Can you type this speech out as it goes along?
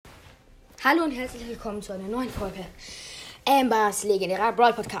Hallo und herzlich willkommen zu einer neuen Folge Ambers legendärer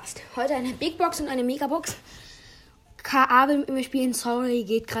Brawl Podcast. Heute eine Big Box und eine Megabox. KA will mit mir spielen, sorry,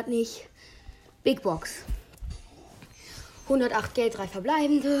 geht gerade nicht. Big Box. 108 Geld, 3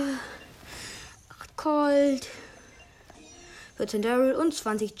 verbleibende, 8 Colt, 14 Daryl und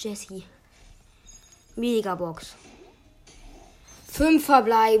 20 Jessie. Megabox. 5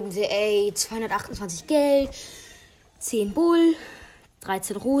 verbleibende, 228 Geld, 10 Bull,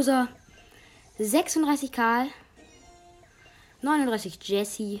 13 Rosa, 36 Karl, 39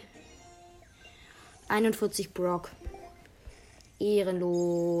 Jessie, 41 Brock.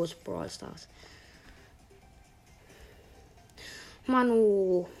 Ehrenlos, Brawl Stars.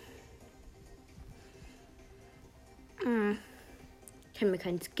 Manu. Ich kann mir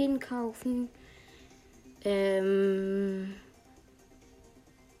keinen Skin kaufen.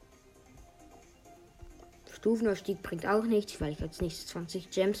 Stufenaufstieg bringt auch nichts, weil ich als nächstes 20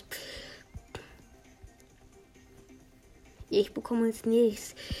 Gems. Ich bekomme als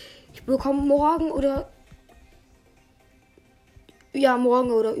nächstes. Ich bekomme morgen oder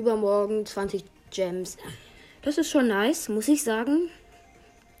übermorgen 20 Gems. Das ist schon nice, muss ich sagen.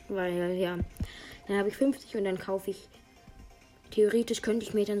 Weil, ja, dann habe ich 50 und dann kaufe ich. Theoretisch könnte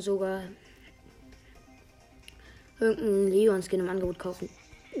ich mir dann sogar irgendeinen Leon-Skin im Angebot kaufen.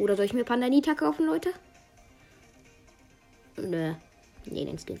 Oder soll ich mir Pandanita kaufen, Leute? Nee,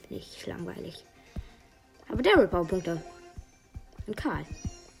 den Skin finde ich langweilig. Aber Daryl Powerpunkte. Und Karl.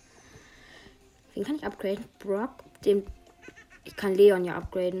 Den kann ich upgraden. Brock, ich kann Leon ja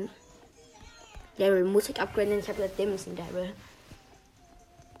upgraden. Daryl muss ich upgraden, denn ich habe ja Dimson Daryl.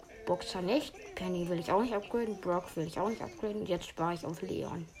 Boxer nicht. Penny will ich auch nicht upgraden. Brock will ich auch nicht upgraden. Jetzt spare ich auf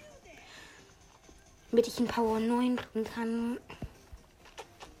Leon. Damit ich einen Power 9 kriegen kann.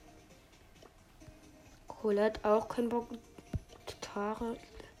 Colette auch kein Bock. Tara.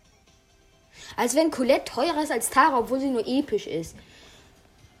 Als wenn Colette teurer ist als Tara, obwohl sie nur episch ist.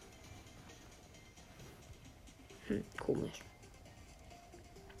 Komisch.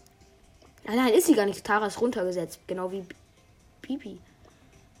 Nein, ist sie gar nicht. Tara ist runtergesetzt. Genau wie Bibi.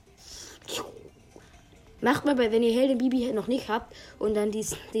 Macht mal, wenn ihr Heldin Bibi noch nicht habt und dann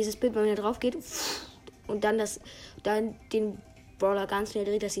dieses Bild, wenn man da drauf geht und dann den Brawler ganz schnell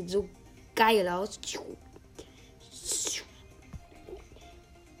dreht, das sieht so geil aus.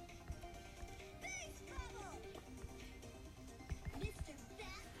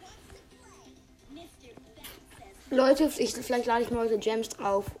 Leute, vielleicht lade ich mir heute Gems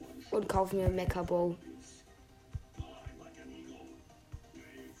drauf und kaufe mir Mecha Bow.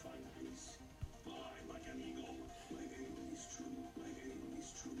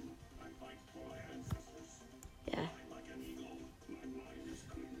 Ja.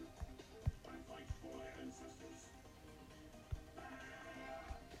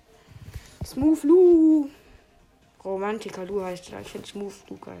 Smooth Lou. Romantiker Lou heißt er. Ich finde Smooth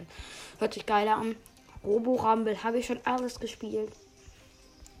Lou geil. Hört sich geiler an. Robo-Rumble habe ich schon alles gespielt.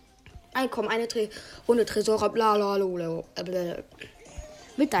 Eine Runde Tresor,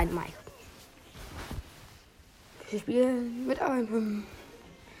 mit deinem Mike. Ich spiele mit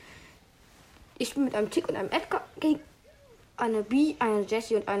einem Tick und einem Edgar gegen eine B, einen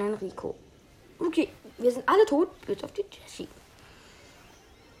Jessie und einen Rico. Okay, wir sind alle tot, bis auf die Jessie.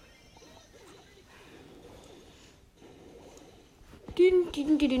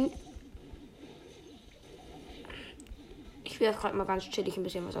 Din. Ich werfe gerade mal ganz chillig ein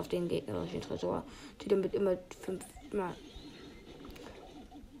bisschen was auf den gegnerischen Tresor. Die damit immer 5 Mal.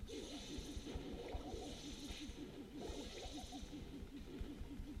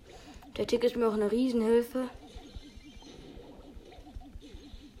 Der Tick ist mir auch eine Riesenhilfe.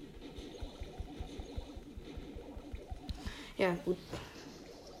 Ja, gut.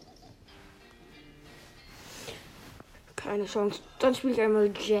 Keine Chance. Dann spiele ich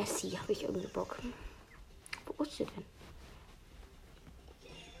einmal Jessie. Habe ich irgendwie Bock. Wo ist sie denn?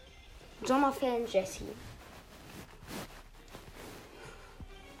 Sommerferien Jessie.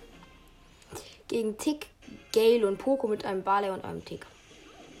 Gegen Tick, Gale und Poco mit einem Barley und einem Tick.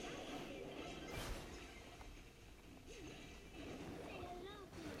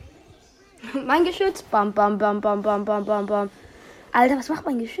 Mein Geschütz. Bam, bam, bam, bam, bam, bam, bam, bam. Alter, was macht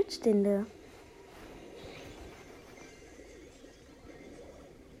mein Geschütz denn da?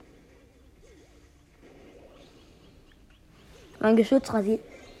 Mein Geschütz rasiert.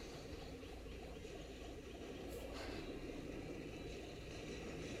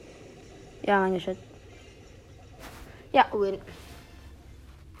 Ja, mein Geschütz. Ja, win.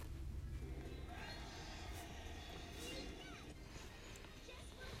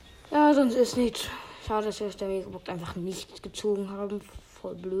 Ja, sonst ist nichts. Schade, dass wir aus der Megabox einfach nichts gezogen haben.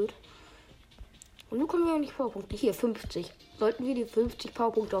 Voll blöd. Und nun kommen wir an die Powerpunkte. Hier, 50. Sollten wir die 50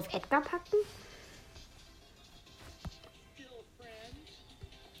 Powerpunkte auf Edgar packen?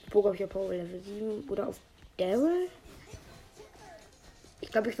 Wo habe ich ja Power Level 7? Oder auf Daryl?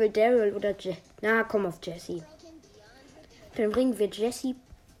 Ich glaube, ich will Daryl oder komm auf Jessie. Dann bringen wir Jessie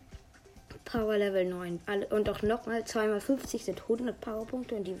Power Level 9. Und auch nochmal 2x50 sind 100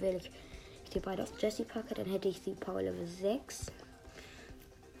 Powerpunkte. Und die will ich die beide auf Jessie packe. Dann hätte ich sie Power Level 6.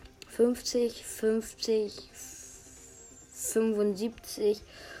 50, 50, 75,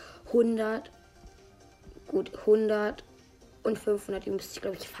 100. Gut, 100 und 500. Die müsste ich,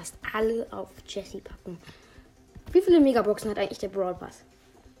 glaube ich, fast alle auf Jessie packen. Wie viele Megaboxen hat eigentlich der Brawl Pass?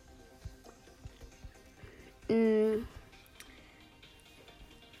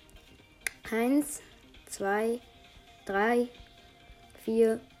 1, 2, 3,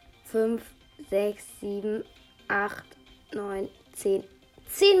 4, 5, 6, 7, 8, 9, 10.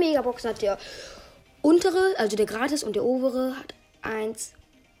 10 Megaboxen hat der untere, also der gratis, und der obere hat 1,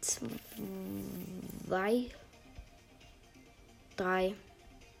 2, 3,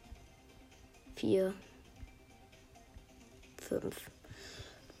 4, 5.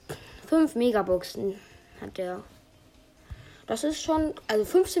 5 Megaboxen hat der. Das ist schon, also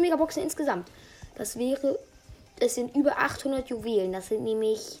 15 Megaboxen insgesamt. Es sind über 800 Juwelen. Das sind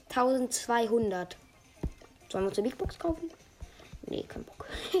nämlich 1200. Sollen wir uns eine Big Box kaufen? Nee, kein Bock.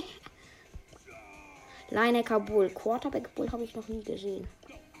 Linehacker Bull. Quarterback Bull habe ich noch nie gesehen.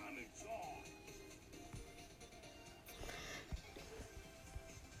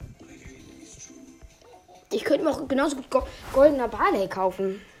 Ich könnte mir auch genauso gut goldener Barley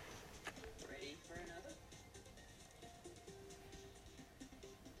kaufen.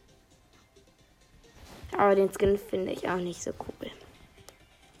 Aber den Skin finde ich auch nicht so cool.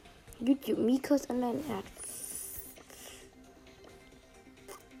 YouTube Mikos online.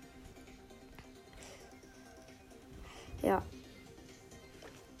 Ja.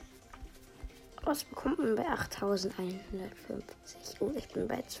 Was bekommt man bei 8150? Oh, ich bin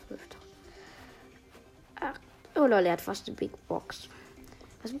bei 12.000. Oh lol, er hat fast eine Big Box.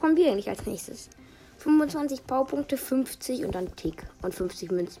 Was bekommen wir eigentlich als nächstes? 25 Powerpunkte, 50 und dann Tick. Und 50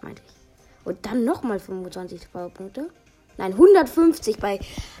 Münzen, meinte ich. Und dann nochmal 25 Powerpunkte. Nein, 150 bei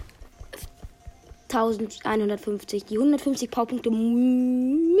 1150. Die 150 Powerpunkte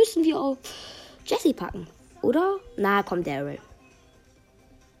müssen wir auf Jessie packen. Oder? Na, komm, Daryl.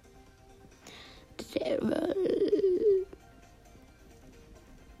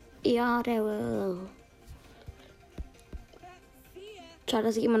 Ja, Daryl. Schade,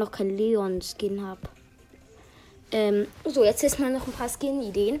 dass ich immer noch keinen Leon-Skin habe. So, jetzt ist mal noch ein paar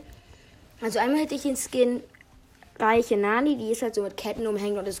Skin-Ideen. Also einmal hätte ich den Skin Reiche Nani, die ist halt so mit Ketten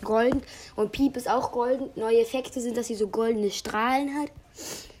umhängt und ist golden. Und Piep ist auch golden. Neue Effekte sind, dass sie so goldene Strahlen hat.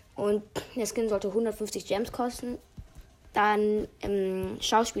 Und der Skin sollte 150 Gems kosten. Dann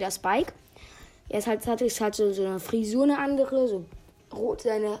Schauspieler Spike. Er ist halt, hat so eine Frisur, eine andere, so rot,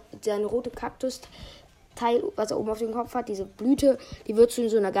 seine rote Kaktus-Teil, was er oben auf dem Kopf hat, diese Blüte, die wird zu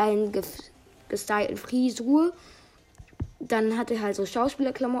so einer geilen gestylten Frisur. Dann hat er halt so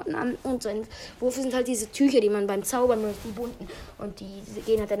Schauspielerklamotten an und sein Wurf sind halt diese Tücher, die man beim Zaubern mit, die bunten. Und die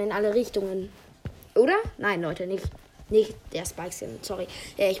gehen halt dann in alle Richtungen. Oder? Nein, Leute, nicht der Spike-Skin, sorry.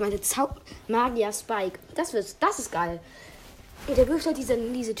 Ich meinte Magier Spike. Das ist geil. Der wirft halt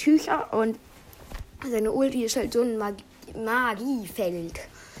diese Tücher und seine Ulti ist halt so ein Magiefeld.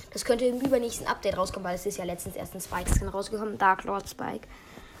 Das könnte im übernächsten Update rauskommen, weil es ist ja letztens erst ein Spike-Skin rausgekommen. Dark Lord Spike.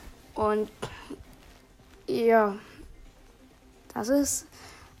 Und ja, das ist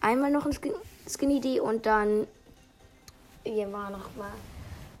einmal noch eine Skin-Idee und dann hier war noch mal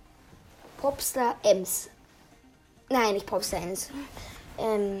Popstar Ems. Nein, nicht Popstar Ems.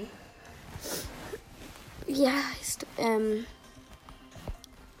 Wie heißt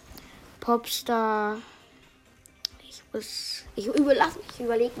Popstar. Ich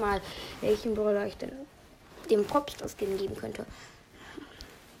überleg mal, welchen Brawler ich denn dem Popstar-Skin geben könnte.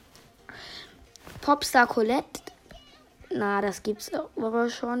 Popstar Colette. Na, das gibt's aber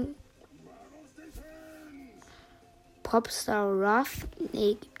schon. Popstar Ruff.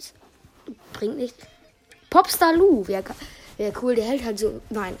 Nee, gibt's. Bringt nichts. Popstar Lou. Wäre cool. Der hält halt so.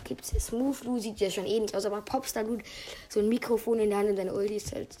 Nein, gibt's. Smooth Lou sieht ja schon ähnlich aus. Aber Popstar Lou, so ein Mikrofon in der Hand und seine Ulti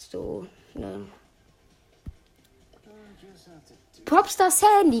ist halt so. Ne. Popstar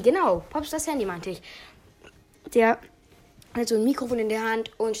Sandy, genau. Popstar Sandy meinte ich. Der hat so ein Mikrofon in der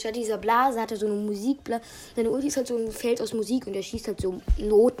Hand und statt dieser Blase hat er so eine Musikblase. Seine Ulti ist halt so ein Feld aus Musik und er schießt halt so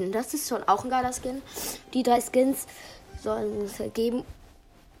Noten. Das ist schon auch ein geiler Skin. Die 3 Skins sollen es halt geben.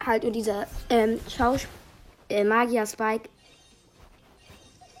 Halt und dieser Magier Spike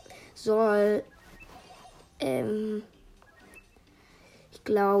soll Ich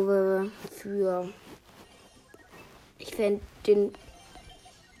glaube, ich fände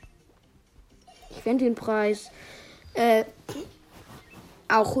den Preis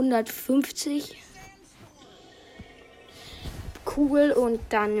auch 150 cool und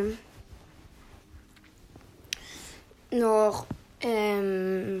dann noch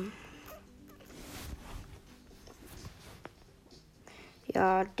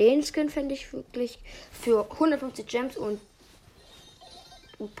ja, den Skin fände ich wirklich für 150 Gems und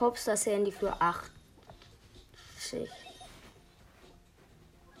Popstar Sandy für 80.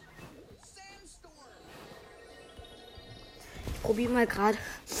 Ich probiere mal gerade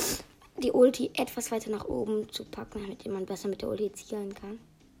die Ulti etwas weiter nach oben zu packen, damit man besser mit der Ulti zielen kann.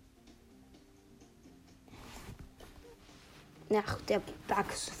 Ach, der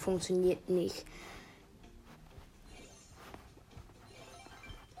Bug funktioniert nicht.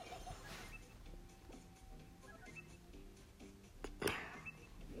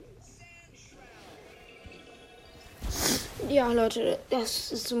 Ja, Leute,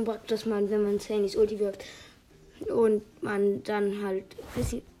 das ist so ein Bug, dass man, wenn man Sandys Ulti wirft und man dann halt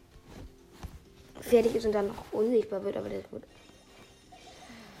bis sie fertig ist und dann noch unsichtbar wird, aber das wird.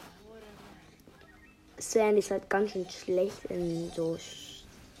 Sandy ist halt ganz schön schlecht in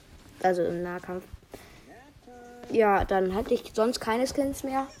also im Nahkampf. Ja, dann hatte ich sonst keine Skins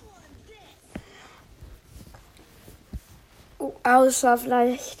mehr. Außer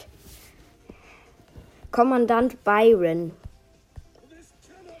vielleicht Kommandant Byron.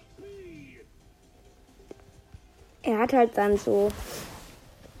 Er hat halt dann so.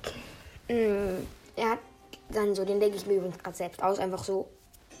 Den denke ich mir übrigens gerade selbst aus, einfach so.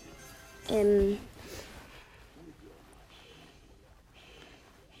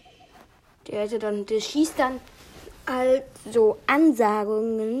 Der schießt dann halt so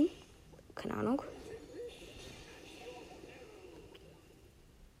Ansagungen. Keine Ahnung.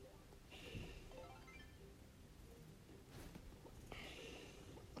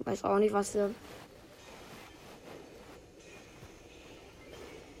 Weiß auch nicht, was der.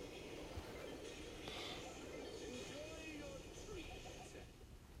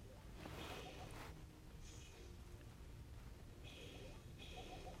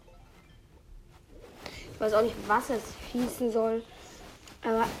 Ich weiß auch nicht, was er schießen soll.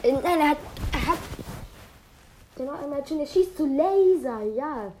 Aber nein, er hat genau einmal schon, er schießt zu Laser,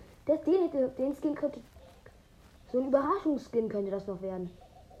 ja. Den Skin könnte. So ein Überraschungsskin könnte das noch werden.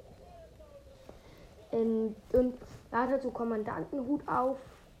 Und er hat halt so Kommandantenhut auf.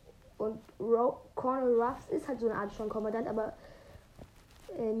 Und Colonel Ruffs ist halt so eine Art schon Kommandant, aber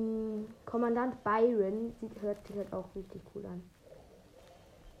Kommandant Byron hört sich halt auch richtig cool an.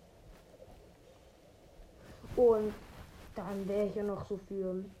 Und dann wäre ich ja noch so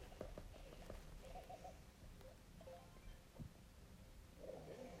für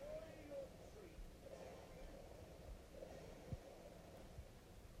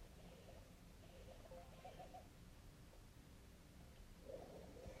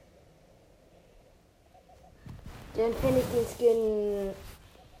dann fände ich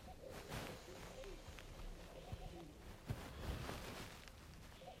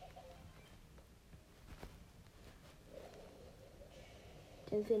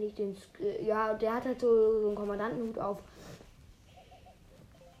den Skin ja, der hat halt so einen Kommandantenhut auf.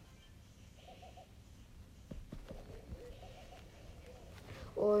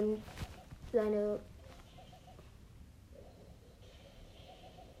 Und seine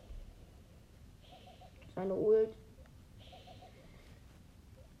Ult.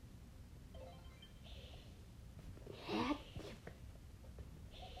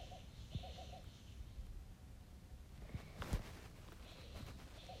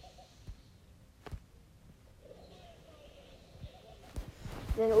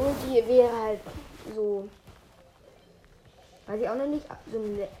 Seine Ulti wäre halt so, weiß ich auch noch nicht, so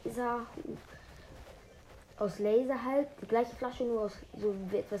ein Laser aus Laser halt, die gleiche Flasche, nur aus so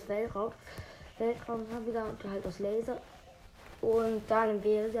etwas Weltraum wieder und halt aus Laser. Und dann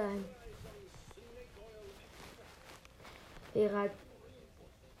wäre sein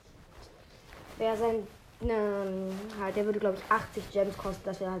halt, der würde glaube ich 80 Gems kosten,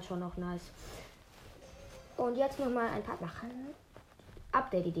 das wäre halt schon noch nice. Und jetzt nochmal ein paar machen.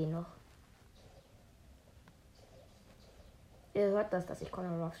 Update-Ideen noch. Ihr hört das, dass ich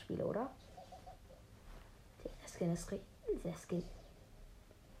Colonel Ruffs spiele, oder? Der Skin ist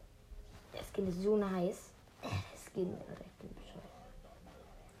so nice. Der Skin ist richtig bescheuert.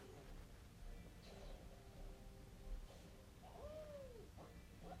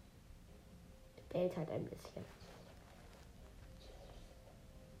 Der bellt halt ein bisschen.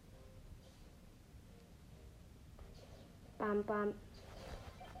 Bam, bam.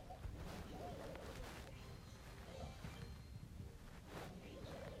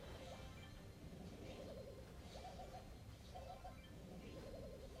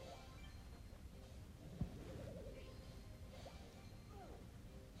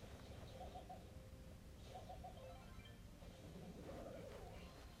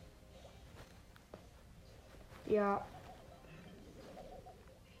 Ja.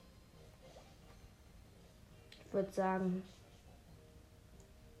 Ich würde sagen,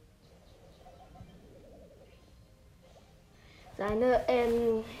 seine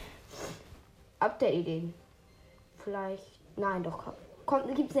Update-Ideen. Vielleicht. Nein, doch.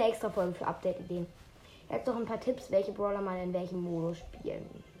 Gibt es eine extra Folge für Update-Ideen. Jetzt noch ein paar Tipps, welche Brawler man in welchem Modus spielen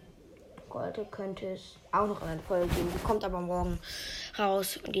sollte. Könnte es auch noch eine Folge geben. Die kommt aber morgen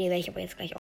raus. Die werde ich aber jetzt gleich